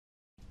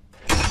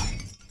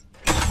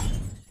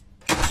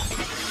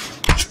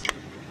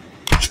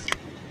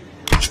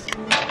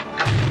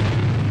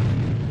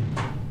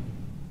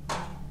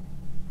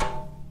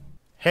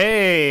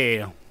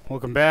Hey,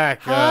 welcome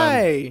back.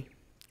 Hi.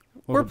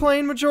 We're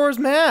playing Majora's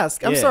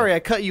Mask. I'm sorry I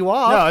cut you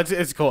off. No,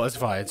 it's cool. It's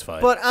fine. It's fine.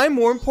 But I'm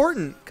more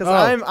important because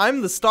I'm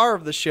the star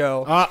of the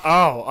show.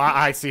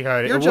 I see how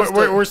it is.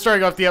 We're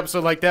starting off the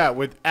episode like that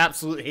with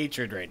absolute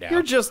hatred right now.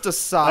 You're just a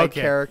side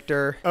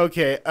character.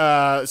 Okay.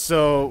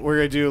 So we're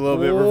gonna do a little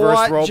bit reverse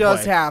roleplay. What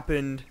just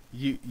happened?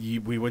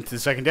 We went to the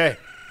second day.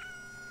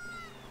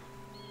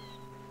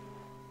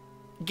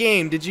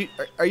 Game,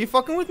 are you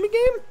fucking with me,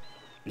 game?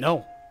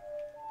 No.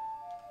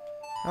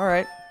 All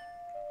right.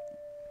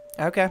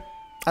 Okay.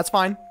 That's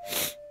fine.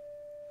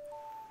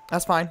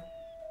 That's fine.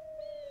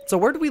 So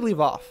where did we leave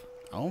off?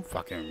 I don't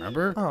fucking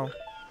remember. Oh.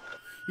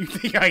 You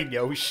think I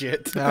know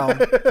shit? No.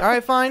 All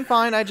right, fine.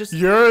 I just.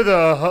 You're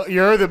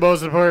the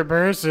most important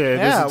person in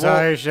this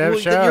entire show.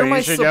 You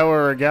should know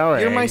where we're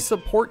going. You're my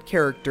support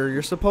character.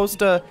 You're supposed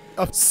to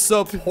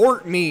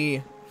support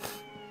me.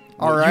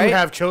 All right. You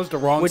have chose the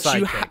wrong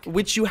sidekick.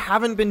 Which you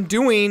haven't been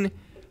doing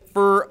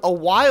for a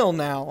while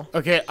now.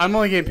 Okay, I'm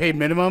only getting paid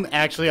minimum.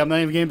 Actually, I'm not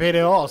even getting paid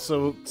at all.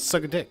 So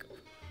suck a dick.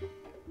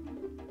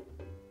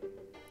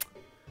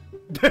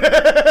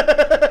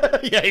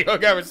 Yeah, you don't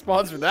got a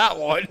response for that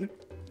one.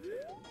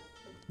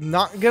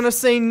 Not gonna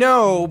say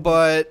no,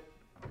 but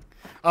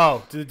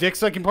to the dick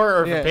sucking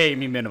part, or for paying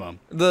me minimum.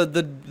 The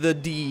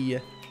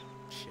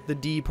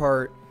D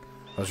part.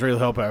 I was really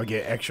hoping I would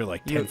get extra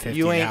like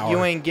 10.50 an hour.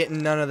 You ain't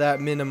getting none of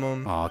that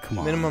minimum. Oh, come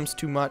on. Minimum's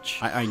too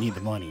much. I need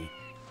the money.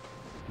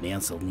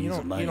 Mansell needs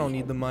the money. You don't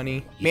need the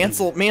money.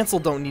 Mansell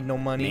don't need no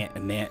money.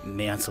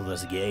 Mansell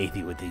doesn't get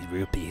anything with these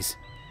rupees.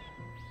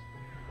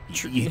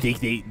 You think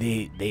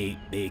they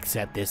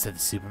accept this at the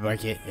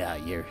supermarket? Yeah,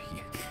 you're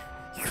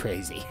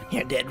crazy.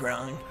 You're dead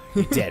wrong.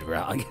 You're dead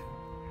wrong.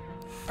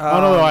 I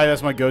don't know why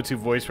that's my go-to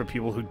voice for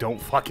people who don't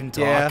fucking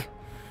talk. Yeah.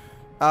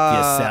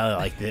 Just sound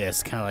like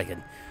this, kind of like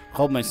a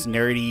almost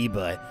nerdy,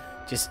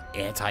 but just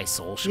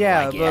anti-social.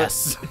 I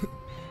guess.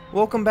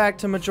 Welcome back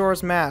to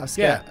Majora's Mask.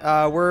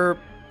 Yeah. We're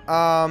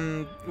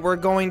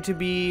going to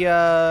be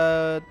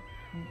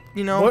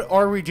you know. What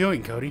are we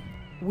doing, Cody?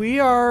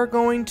 We are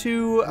going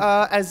to,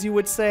 as you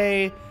would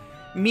say,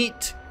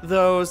 meet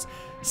those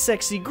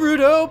sexy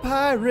Gerudo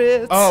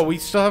Pirates. Oh, we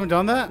still haven't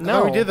done that?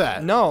 No, we did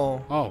that.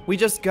 No. Oh. We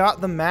just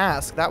got the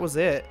mask. That was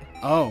it.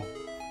 Oh.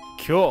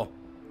 Cool.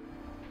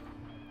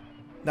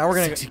 Now we're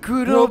gonna sexy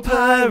Gerudo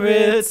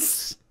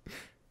Pirates.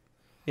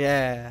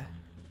 Yeah.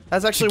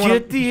 That's actually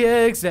get the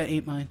eggs that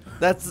ain't mine.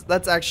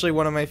 That's actually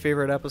one of my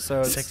favorite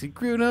episodes. Sexy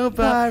Gerudo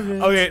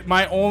Pirates. Okay,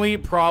 my only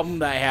problem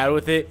that I had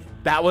with it,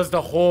 that was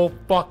the whole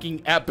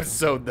fucking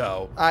episode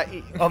though.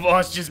 Of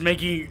us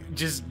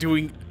just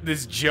doing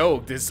this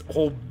joke, this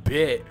whole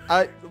bit.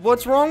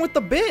 What's wrong with the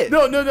bit?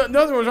 No, nothing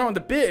was wrong with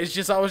the bit. It's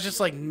just I was just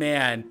like,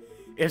 man,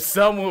 if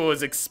someone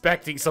was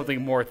expecting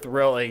something more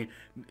thrilling,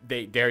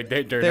 they're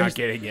not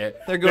getting it.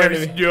 They're going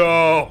There's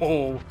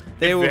no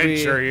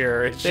adventure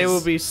here. They will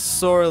be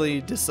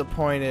sorely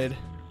disappointed.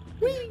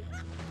 Whee!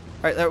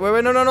 All right,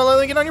 wait, no, let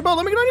me get on your boat.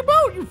 Let me get on your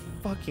boat. You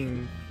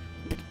fucking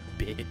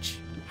bitch.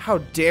 How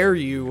dare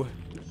you?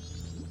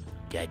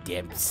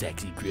 Goddamn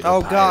sexy Gerudo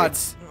Oh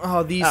Pirates. God!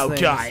 Oh, these things.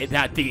 Oh God,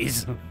 not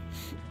these.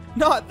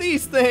 Not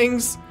these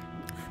things.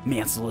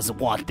 Mansell doesn't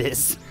want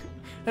this.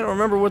 I don't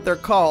remember what they're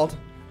called.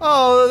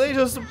 Oh, they're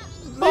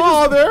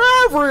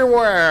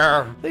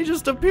everywhere. They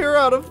just appear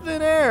out of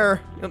thin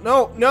air.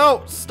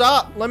 No,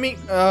 stop. Let me.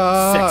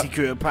 Sexy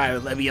Gerudo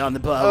Pirate, let me on the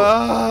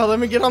boat. Let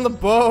me get on the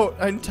boat.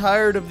 I'm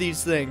tired of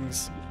these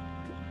things.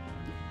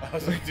 I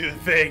was gonna do the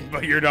thing,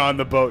 but you're not on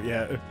the boat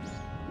yet.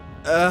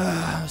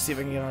 Let's see if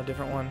I can get on a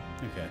different one.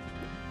 Okay.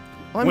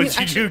 Well, Once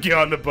you do get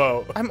on the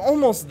boat. I'm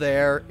almost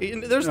there.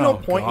 There's no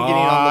point in getting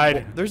on the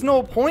boat. There's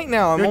no point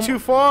now. You're too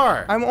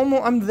far.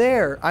 I'm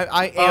there.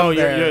 I am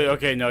there.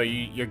 Okay, no,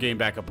 you're getting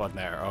back up on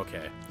there.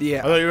 Okay. Yeah.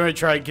 I thought you were going to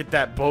try to get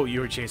that boat you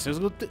were chasing. I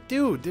was like,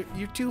 dude,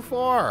 you're too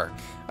far.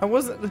 I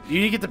wasn't. You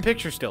need to get the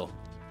picture still.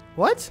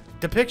 What?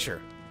 The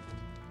picture.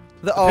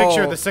 The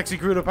picture of the sexy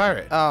Gerudo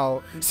Pirate.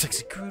 Oh.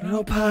 Sexy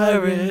Gerudo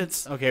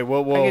Pirates. Okay,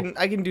 well,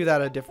 I can do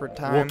that at a different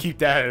time. We'll keep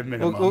that at a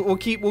minimum. We'll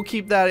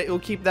keep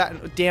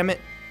that. Damn it.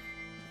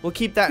 We'll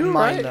keep that in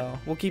mind though.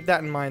 We'll keep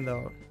that in mind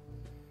though.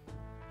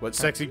 What,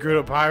 sexy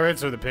Gerudo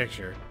Pirates or the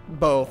picture?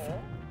 Both.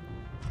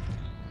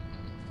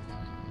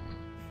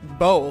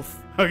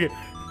 Both. Okay.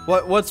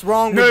 What's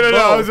wrong with both? No,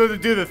 I was going to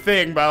do the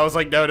thing, but I was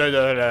like, no.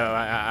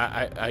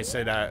 I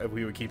said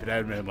we would keep it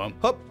at a minimum.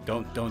 Hup.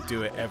 Don't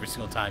do it every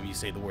single time you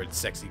say the word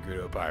sexy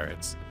Gerudo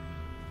Pirates.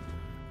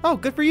 Oh,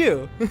 good for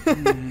you.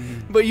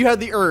 But you had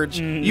the urge.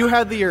 You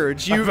had the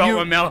urge. I felt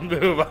my mouth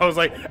move. I was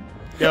like,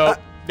 no,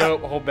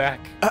 hold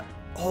back.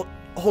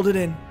 Hold it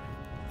in.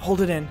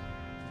 Hold it in.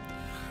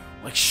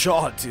 Like,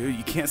 Shaw, dude.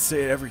 You can't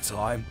say it every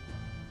time.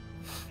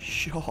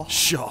 Shaw.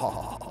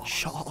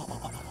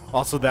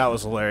 Also, that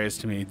was hilarious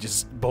to me.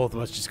 Just both of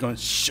us just going,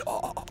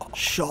 Shaw.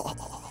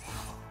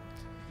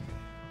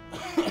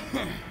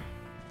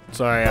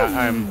 Sorry,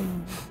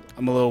 I'm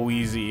a little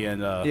wheezy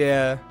and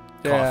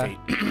coffee.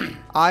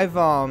 I've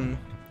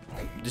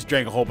just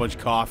drank a whole bunch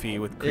of coffee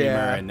with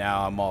creamer, and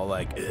now I'm all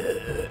like,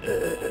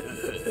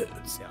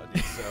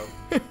 sounded so.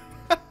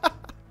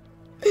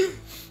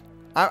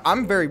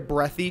 I'm very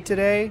breathy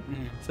today,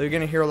 so you're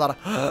gonna hear a lot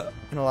of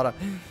and a lot of.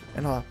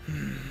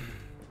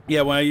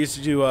 Yeah, when I used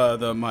to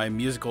do my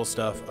musical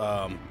stuff,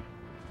 I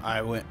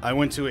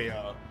went to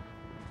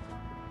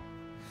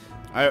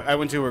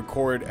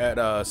record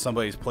at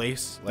somebody's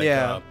place. Like,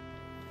 yeah.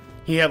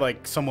 He had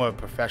like somewhat of a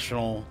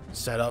professional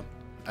setup,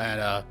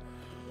 and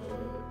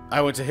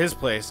I went to his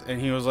place,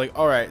 and he was like,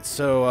 "All right,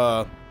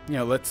 so you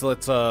know, let's."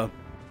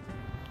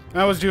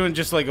 I was doing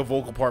just like a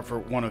vocal part for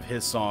one of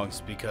his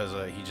songs because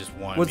he just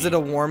wanted. Was it a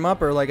warm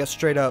up or like a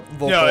straight up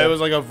vocal? No, it was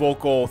like a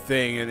vocal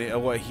thing,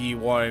 and what he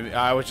wanted.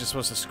 I was just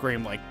supposed to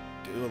scream like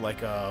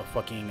a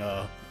fucking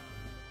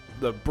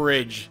the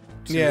bridge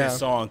to his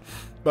song,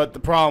 but the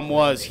problem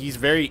was he's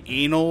very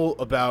anal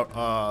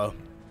about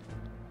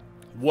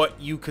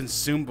what you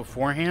consume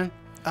beforehand.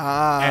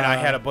 And I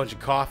had a bunch of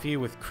coffee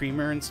with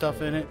creamer and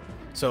stuff in it,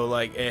 so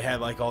like it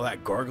had like all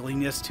that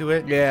gargliness to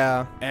it.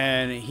 Yeah.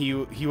 And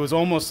he was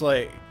almost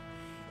like.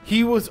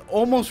 He was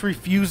almost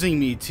refusing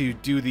me to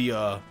do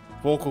the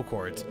vocal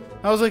cords.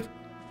 I was like,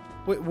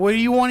 what are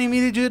you wanting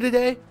me to do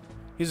today?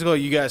 He's like, oh,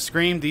 you gotta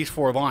scream these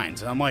 4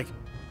 lines. And I'm like,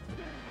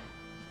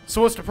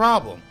 so what's the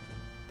problem?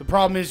 The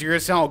problem is you're gonna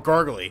sound all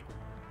gargly.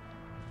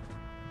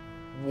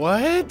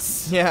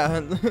 What?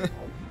 Yeah.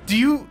 Do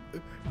you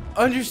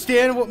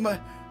understand what my...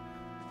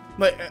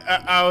 Like,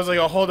 I was like,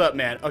 oh, hold up,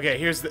 man. Okay,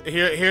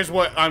 here's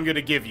what I'm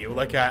gonna give you.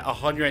 Like,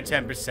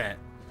 110%.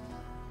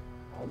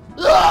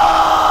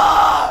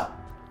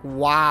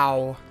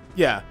 Wow.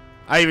 Yeah,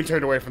 I even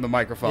turned away from the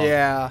microphone.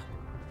 Yeah.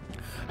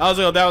 I was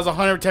like, oh, that was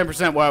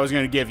 110% what I was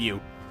going to give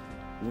you.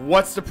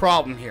 What's the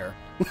problem here?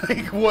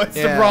 Like, what's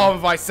the problem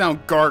if I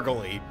sound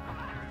gargly?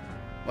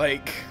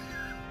 Like...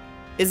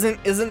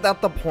 Isn't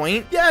that the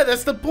point? Yeah,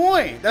 that's the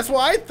point. That's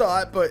what I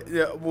thought,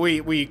 but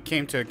we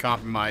came to a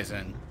compromise,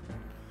 and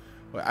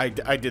I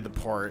did the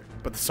part,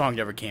 but the song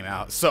never came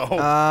out, so...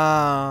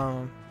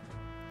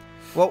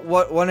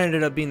 What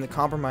ended up being the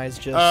compromise?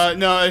 Just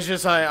no, it's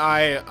just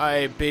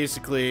I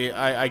basically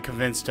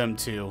convinced him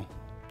to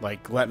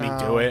like let me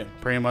do it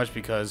pretty much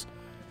because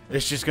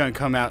it's just gonna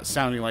come out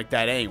sounding like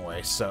that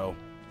anyway. So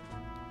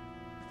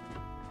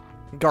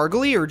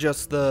gargly or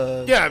just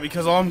the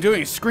because all I'm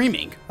doing is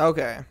screaming.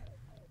 Okay.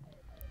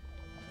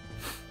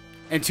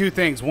 And 2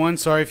 things. 1,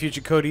 sorry,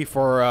 future Cody,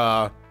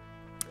 for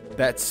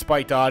that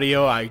spiked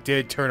audio. I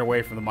did turn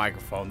away from the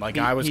microphone. Like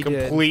I was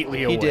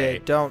completely away. He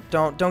did.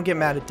 Don't get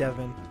mad at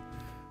Deven.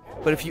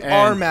 But if you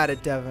are mad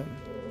at Deven,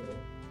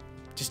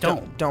 just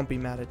don't be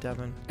mad at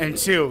Deven. And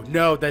 2,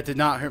 no, that did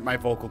not hurt my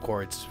vocal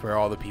cords. For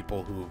all the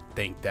people who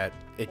think that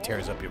it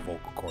tears up your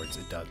vocal cords,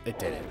 it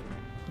didn't.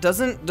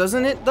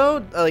 Doesn't it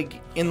though? Like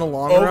in the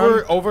long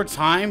run. Over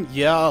time,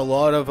 yeah, a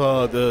lot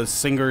of the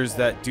singers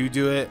that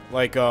do it,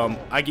 like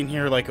I can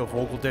hear like a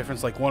vocal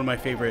difference. Like one of my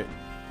favorite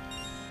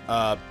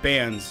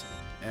bands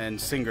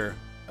and singer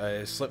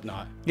is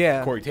Slipknot.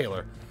 Yeah. Corey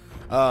Taylor.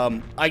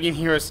 I can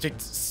hear a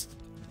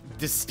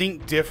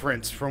distinct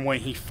difference from when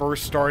he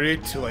first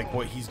started to like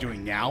what he's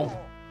doing now.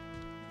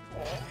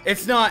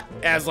 It's not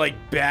as like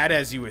bad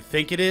as you would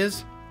think it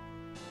is,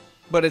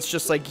 but it's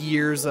just like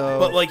years of.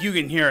 But like you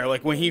can hear it.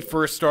 Like when he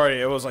first started,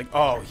 it was like,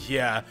 oh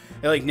yeah.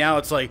 And like now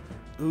it's like,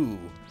 ooh,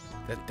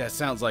 that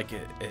sounds like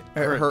it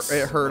hurts.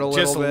 It hurt a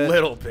little just bit. A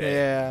little bit.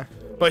 Yeah.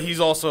 But he's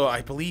also,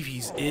 I believe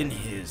he's in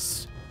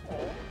his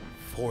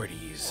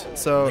 40s.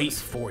 So late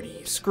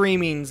 40s.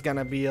 Screaming's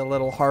gonna be a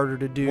little harder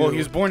to do. Well, he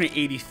was born in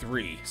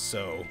 '83,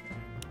 so.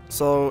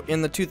 So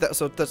in the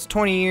so that's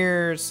 20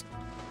 years.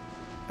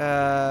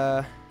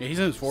 Yeah, he's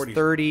in his 40s.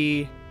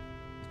 30.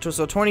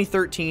 So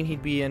 2013,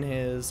 he'd be in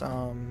his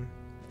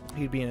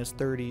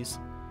 30s.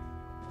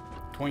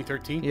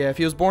 2013? Yeah, if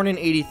he was born in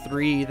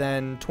 '83,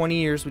 then 20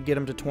 years would get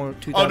him to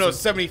 2000. Oh no,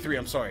 73.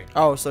 I'm sorry.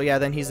 Oh, so yeah,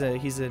 then he's in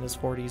his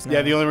 40s now.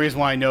 Yeah, the only reason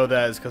why I know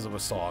that is because of a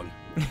song.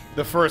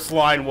 The first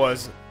line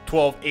was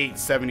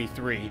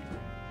 12/8/73.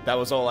 That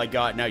was all I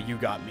got. Now you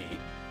got me.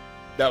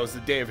 That was the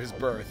day of his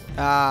birth.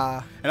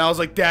 Ah. And I was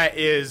like, that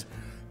is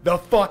the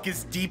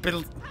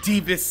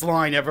deepest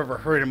line I've ever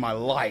heard in my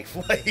life.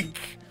 Like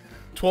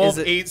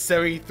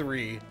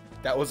 12/8/73.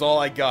 That was all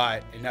I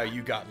got, and now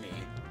you got me.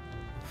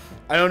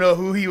 I don't know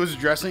who he was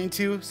addressing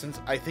to, since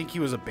I think he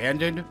was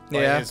abandoned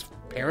by his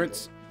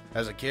parents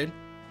as a kid.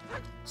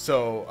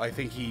 So I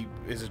think he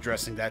is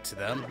addressing that to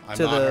them. I'm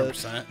not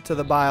 100%. To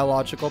the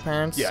biological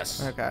parents?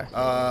 Yes. Okay.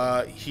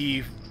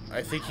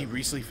 I think he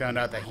recently found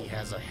out that he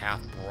has a half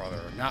brother.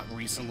 Not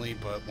recently,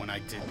 but when I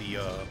did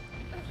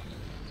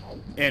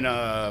in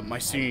my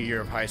senior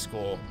year of high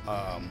school,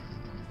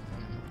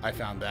 I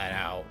found that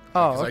out.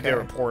 Oh, because okay. I did a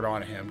report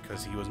on him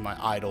because he was my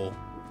idol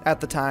at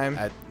the time.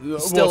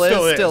 Still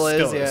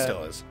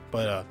is.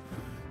 But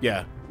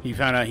yeah, he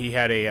found out he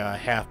had a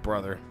half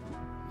brother.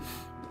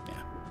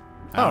 Yeah,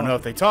 I don't know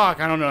if they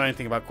talk. I don't know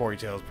anything about Corey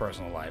Taylor's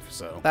personal life.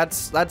 So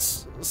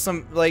that's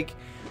some like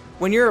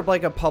when you're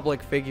like a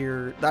public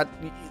figure, that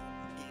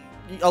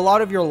a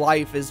lot of your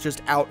life is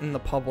just out in the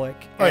public,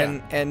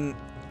 and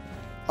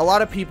a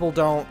lot of people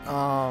don't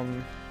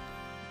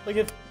like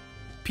if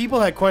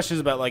people had questions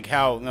about like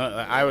how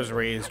I was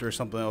raised or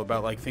something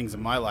about like things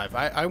in my life,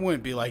 I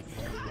wouldn't be like,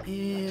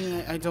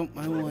 Yeah, I don't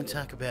want to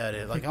talk about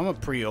it. Like, I'm a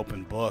pretty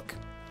open book.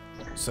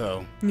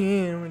 So.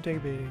 Yeah, I don't want to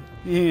talk about it.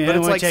 Yeah, but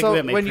it's like,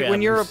 so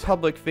when you're a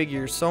public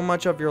figure, so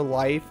much of your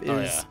life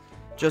is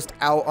just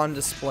out on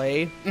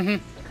display.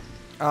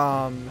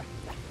 Mm-hmm.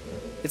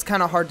 It's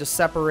kind of hard to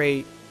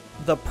separate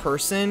the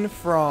person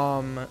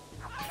from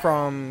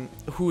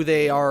who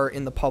they are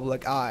in the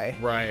public eye.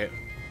 Right.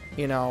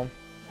 You know.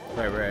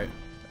 Right.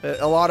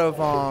 A lot of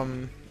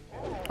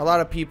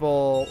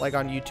people like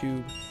on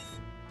YouTube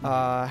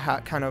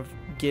kind of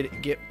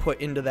get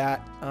put into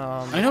that.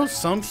 I know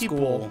some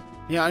people.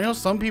 Yeah, I know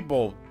some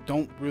people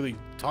don't really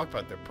talk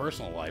about their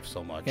personal life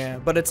so much. Yeah,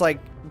 but it's like,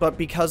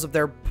 because of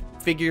their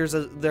figures,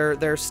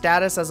 their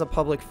status as a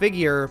public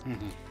figure,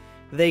 mm-hmm.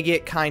 they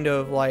get kind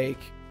of like,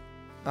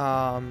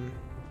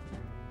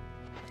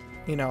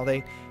 you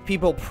know,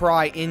 people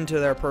pry into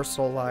their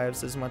personal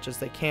lives as much as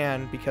they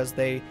can because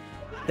they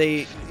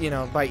you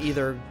know, by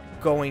either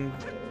going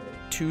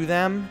to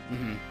them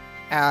mm-hmm.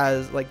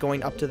 as like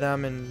going up to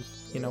them and,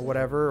 you know,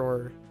 whatever,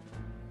 or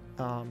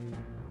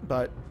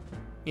but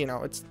you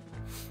know, it's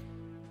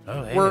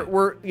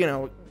we're you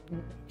know,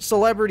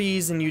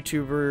 celebrities and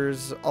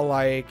YouTubers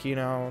alike, you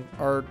know,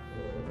 are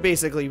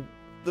basically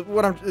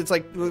it's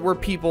like we're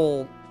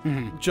people.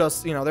 Mm-hmm.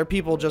 Just, you know, they're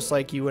people just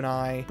like you and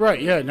I.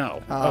 Right, yeah,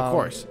 no, of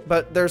course.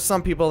 But there's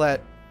some people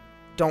that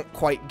don't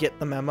quite get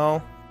the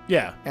memo.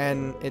 Yeah.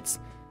 And it's,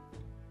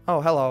 oh,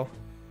 hello,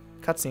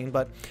 cutscene.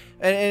 But,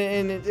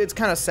 and it's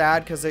kind of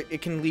sad because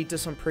it can lead to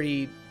some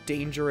pretty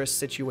dangerous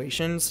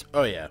situations.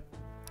 Oh, yeah.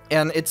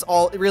 And it's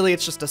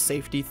just a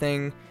safety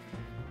thing,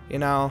 you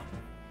know.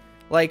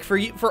 Like,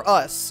 for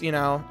us, you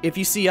know, if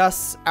you see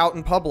us out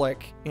in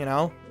public, you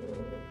know,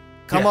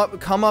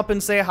 come up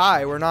and say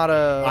hi. We're not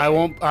a...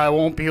 I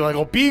won't be like,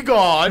 oh, be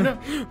gone.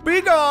 Be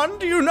gone.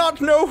 Do you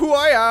not know who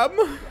I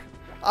am?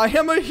 I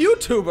am a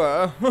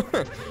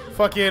YouTuber.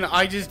 Fucking,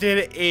 I just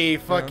did a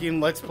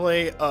fucking Let's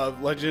Play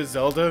of Legend of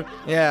Zelda.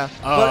 Yeah.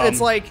 But it's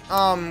like,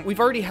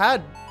 we've already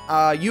had,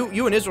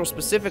 you and Israel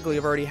specifically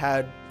have already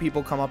had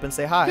people come up and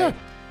say hi. Yeah.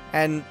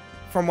 And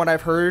from what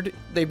I've heard,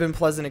 they've been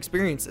pleasant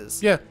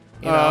experiences. Yeah.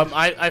 You know?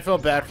 I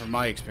felt bad for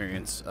my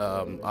experience.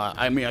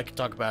 I mean, I could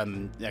talk about it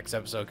in the next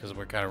episode because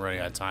we're kind of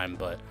running out of time,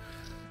 but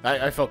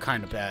I felt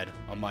kind of bad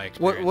on my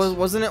experience.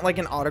 Wasn't it like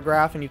an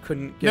autograph and you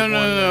couldn't get one?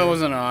 No, it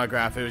wasn't an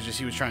autograph. It was just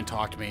he was trying to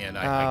talk to me and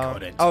I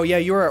couldn't. Oh, yeah,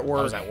 you were at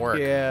work. I was at work.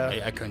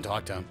 Yeah. I couldn't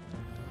talk to him.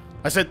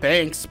 I said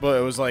thanks, but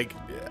it was like,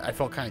 I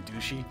felt kind of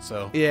douchey,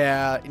 so.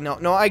 Yeah,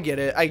 no, I get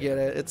it.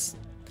 It's...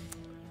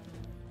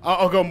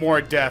 I'll go more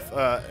depth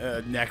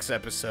next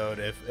episode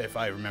if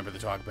I remember to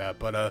talk about it,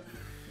 but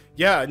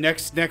yeah,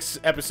 next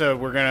episode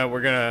we're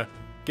gonna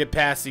get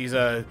past these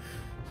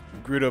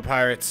Gerudo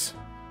Pirates.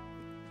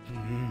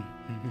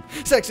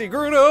 Sexy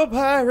Gerudo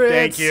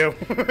Pirates. Thank you.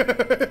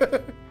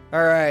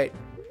 All right.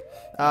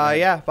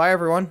 Yeah. Bye,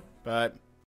 everyone. Bye.